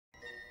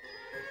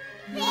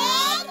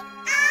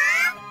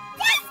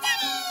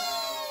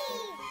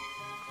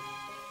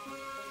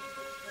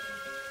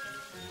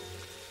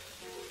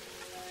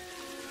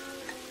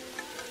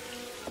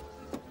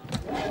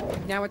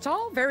Now, it's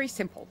all very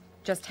simple.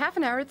 Just half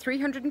an hour at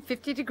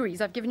 350 degrees,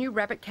 I've given you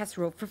rabbit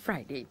casserole for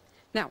Friday.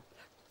 Now,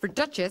 for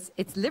Duchess,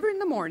 it's liver in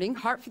the morning,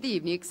 heart for the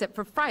evening, except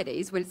for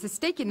Fridays, when it's a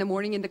steak in the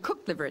morning and the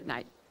cooked liver at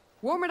night.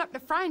 Warm it up in the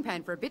frying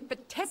pan for a bit,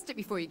 but test it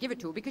before you give it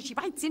to her, because she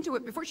bites into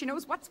it before she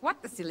knows what's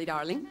what, the silly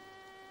darling.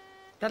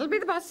 That'll be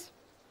the bus.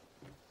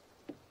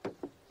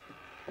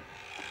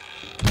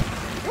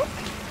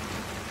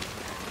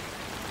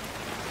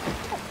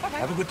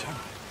 Have a good time.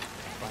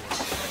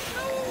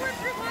 Hello,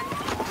 everyone.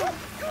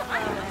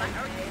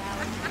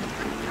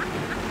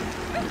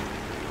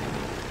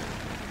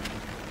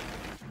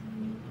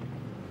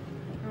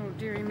 Oh,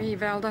 dearie me,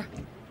 Valda.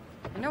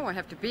 I know I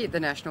have to be at the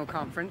National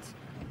Conference.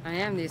 I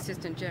am the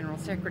Assistant General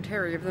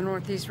Secretary of the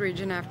Northeast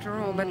Region after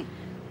all, but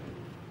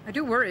I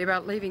do worry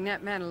about leaving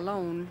that man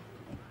alone.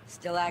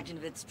 Still acting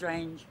a bit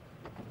strange.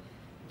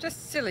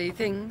 Just silly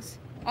things.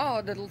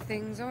 Odd little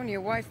things only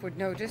a wife would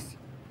notice.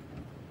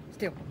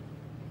 Still,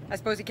 I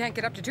suppose he can't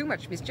get up to too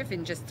much mischief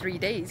in just 3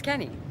 days,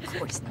 can he? Of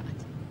course not.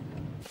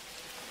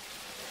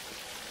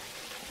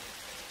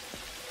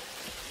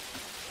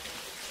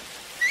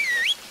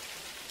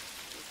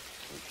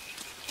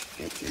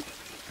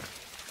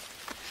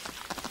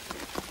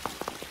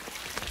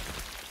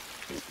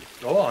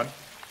 Go on.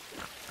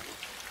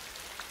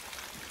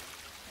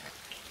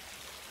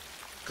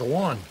 Go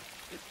on.